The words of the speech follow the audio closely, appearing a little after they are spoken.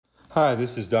Hi,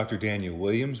 this is Dr. Daniel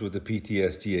Williams with the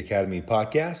PTSD Academy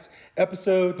podcast,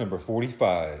 episode number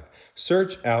 45,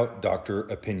 Search Out Doctor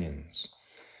Opinions.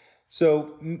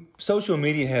 So, social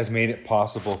media has made it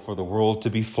possible for the world to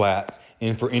be flat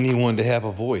and for anyone to have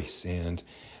a voice. And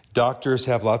doctors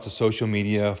have lots of social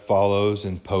media follows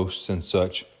and posts and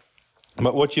such.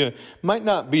 But what you might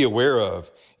not be aware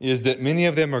of is that many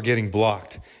of them are getting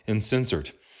blocked and censored.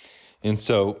 And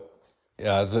so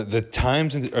the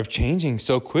times are changing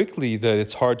so quickly that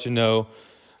it's hard to know,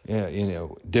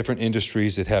 different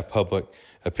industries that have public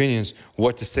opinions,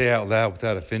 what to say out loud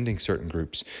without offending certain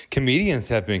groups. Comedians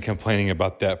have been complaining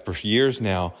about that for years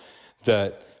now,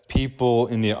 that people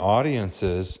in the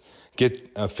audiences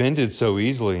get offended so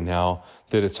easily now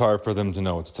that it's hard for them to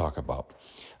know what to talk about.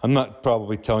 I'm not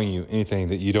probably telling you anything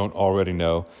that you don't already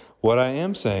know. What I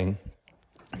am saying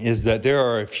is that there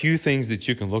are a few things that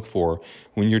you can look for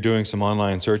when you're doing some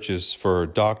online searches for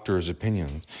doctors'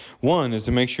 opinions. One is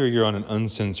to make sure you're on an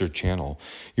uncensored channel.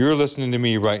 You're listening to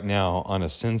me right now on a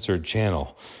censored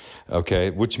channel, okay?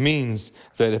 Which means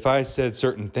that if I said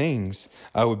certain things,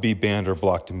 I would be banned or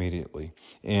blocked immediately.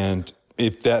 And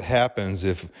if that happens,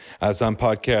 as I'm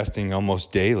podcasting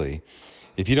almost daily,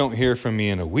 if you don't hear from me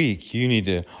in a week, you need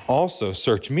to also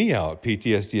search me out,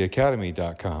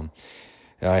 ptsdacademy.com.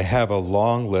 I have a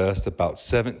long list, about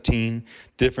 17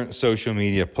 different social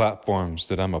media platforms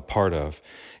that I'm a part of,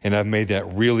 and I've made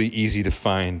that really easy to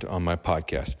find on my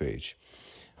podcast page.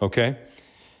 Okay?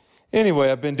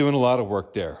 Anyway, I've been doing a lot of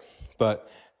work there,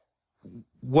 but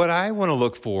what I want to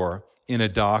look for in a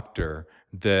doctor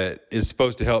that is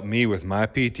supposed to help me with my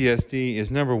PTSD is,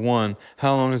 number one,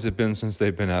 how long has it been since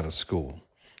they've been out of school?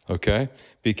 Okay?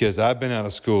 Because I've been out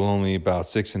of school only about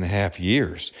 6.5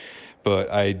 years.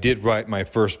 But I did write my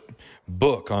first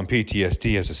book on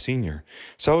PTSD as a senior.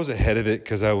 So I was ahead of it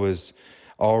because I was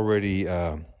already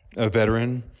a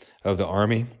veteran of the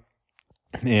Army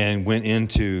and went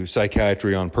into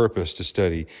psychiatry on purpose to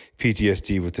study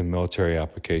PTSD with the military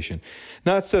application.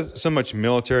 Not so much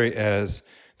military as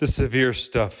the severe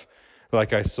stuff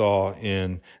like I saw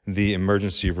in the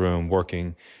emergency room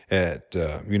working at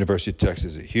University of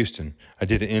Texas at Houston. I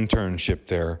did an internship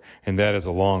there, and that is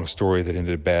a long story that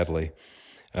ended badly.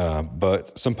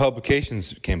 But some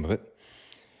publications came of it.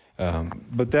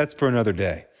 But that's for another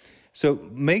day. So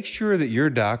make sure that your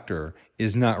doctor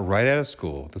is not right out of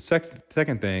school. The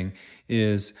second thing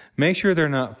is make sure they're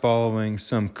not following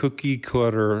some cookie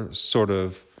cutter sort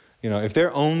of, if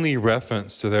their only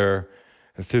reference to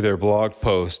through their blog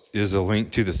post is a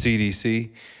link to the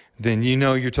CDC, then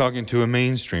you're talking to a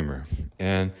mainstreamer.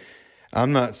 And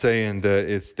I'm not saying that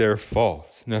it's their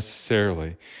fault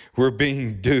necessarily. We're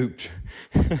being duped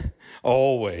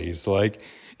always. Like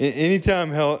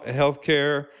anytime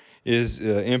healthcare is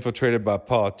infiltrated by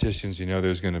politicians,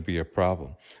 there's going to be a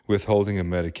problem. Withholding of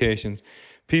medications.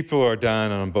 People are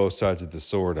dying on both sides of the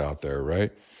sword out there,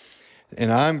 right? And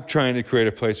I'm trying to create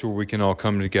a place where we can all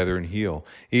come together and heal.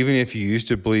 Even if you used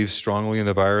to believe strongly in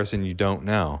the virus and you don't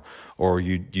now, or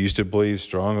you used to believe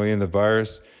strongly in the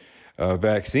virus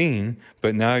vaccine,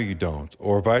 but now you don't,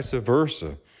 or vice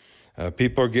versa.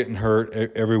 People are getting hurt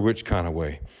every which kind of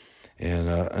way.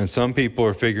 And some people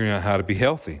are figuring out how to be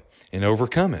healthy and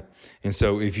overcome it. And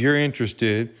so if you're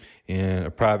interested in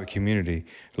a private community,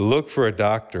 look for a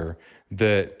doctor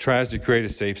that tries to create a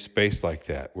safe space like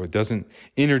that, where it doesn't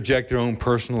interject their own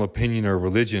personal opinion or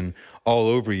religion all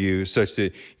over you such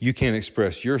that you can't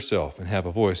express yourself and have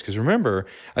a voice. Because remember,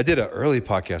 I did an early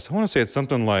podcast. I want to say it's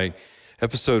something like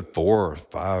episode 4 or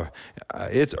 5.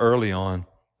 It's early on.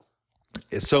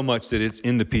 It's so much that it's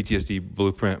in the PTSD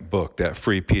Blueprint book, that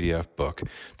free PDF book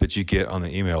that you get on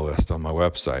the email list on my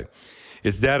website.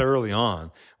 It's that early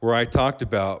on where I talked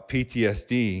about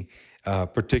PTSD,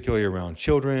 particularly around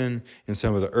children and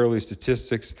some of the early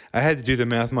statistics. I had to do the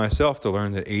math myself to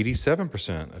learn that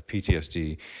 87% of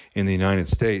PTSD in the United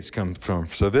States comes from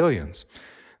civilians,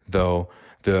 though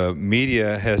the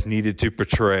media has needed to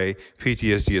portray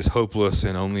PTSD as hopeless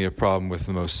and only a problem with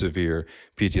the most severe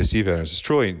PTSD veterans. It's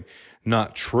truly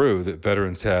not true that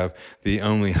veterans have the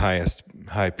only high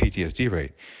PTSD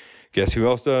rate. Guess who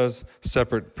else does?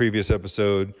 Separate previous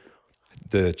episode,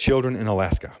 the children in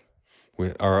Alaska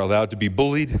are allowed to be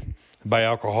bullied by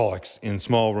alcoholics in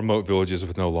small remote villages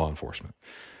with no law enforcement.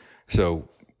 So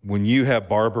when you have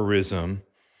barbarism,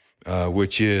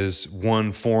 which is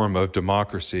one form of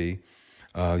democracy,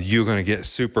 you're going to get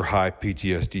super high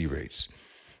PTSD rates.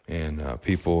 And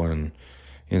people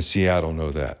in Seattle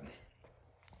know that.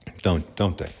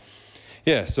 Don't they?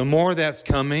 Yeah, so more of that's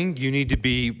coming. You need to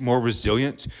be more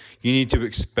resilient. You need to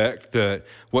expect that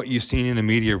what you've seen in the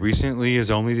media recently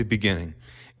is only the beginning.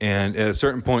 And at a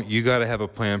certain point, you got to have a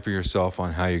plan for yourself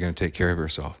on how you're going to take care of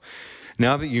yourself.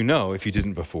 Now that you know, if you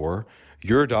didn't before,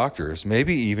 your doctors,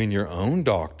 maybe even your own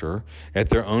doctor at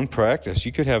their own practice,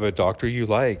 you could have a doctor you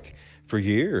like for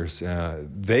years.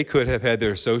 They could have had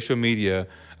their social media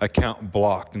account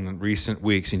blocked in recent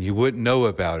weeks, and you wouldn't know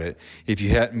about it if you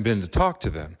hadn't been to talk to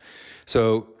them.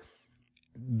 So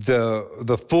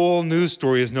the full news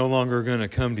story is no longer going to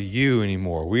come to you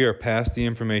anymore. We are past the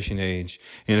information age,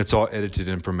 and it's all edited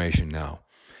information now.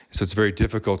 So it's very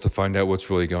difficult to find out what's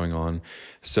really going on.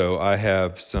 So I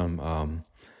have some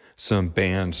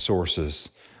banned sources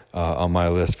on my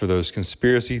list for those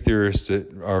conspiracy theorists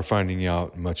that are finding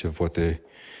out much of what they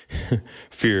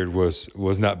feared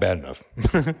was not bad enough.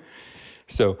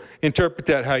 So interpret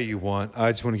that how you want.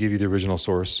 I just want to give you the original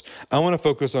source. I want to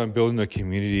focus on building a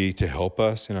community to help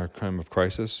us in our time of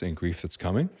crisis and grief that's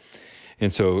coming.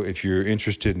 And so if you're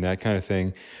interested in that kind of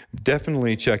thing,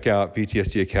 definitely check out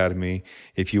PTSD Academy.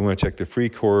 If you want to check the free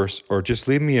course, or just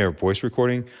leave me a voice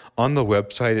recording on the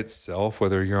website itself,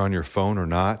 whether you're on your phone or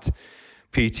not,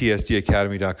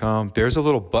 ptsdacademy.com. There's a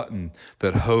little button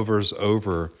that hovers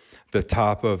over the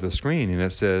top of the screen, and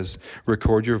it says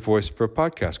record your voice for a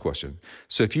podcast question.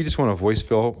 So if you just want a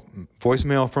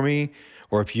voicemail for me,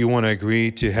 or if you want to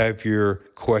agree to have your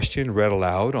question read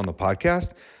aloud on the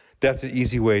podcast, that's an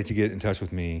easy way to get in touch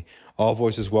with me. All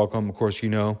voices welcome, of course,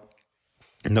 no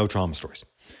trauma stories.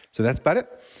 So that's about it.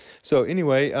 So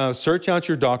anyway, search out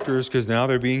your doctors, because now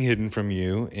they're being hidden from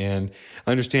you, and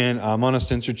understand I'm on a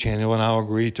censored channel, and I'll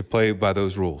agree to play by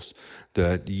those rules.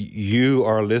 That you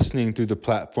are listening through the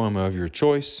platform of your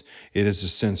choice. It is a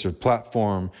censored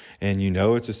platform, and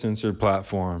it's a censored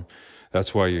platform.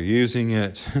 That's why you're using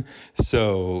it.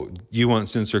 So you want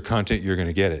censored content, you're going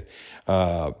to get it.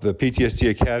 The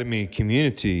PTSD Academy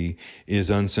community is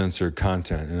uncensored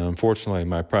content. And unfortunately,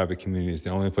 my private community is the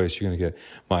only place you're going to get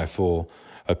my full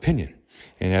opinion.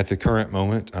 And at the current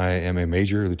moment, I am a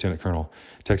Major Lieutenant Colonel,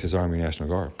 Texas Army National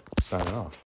Guard. Signing off.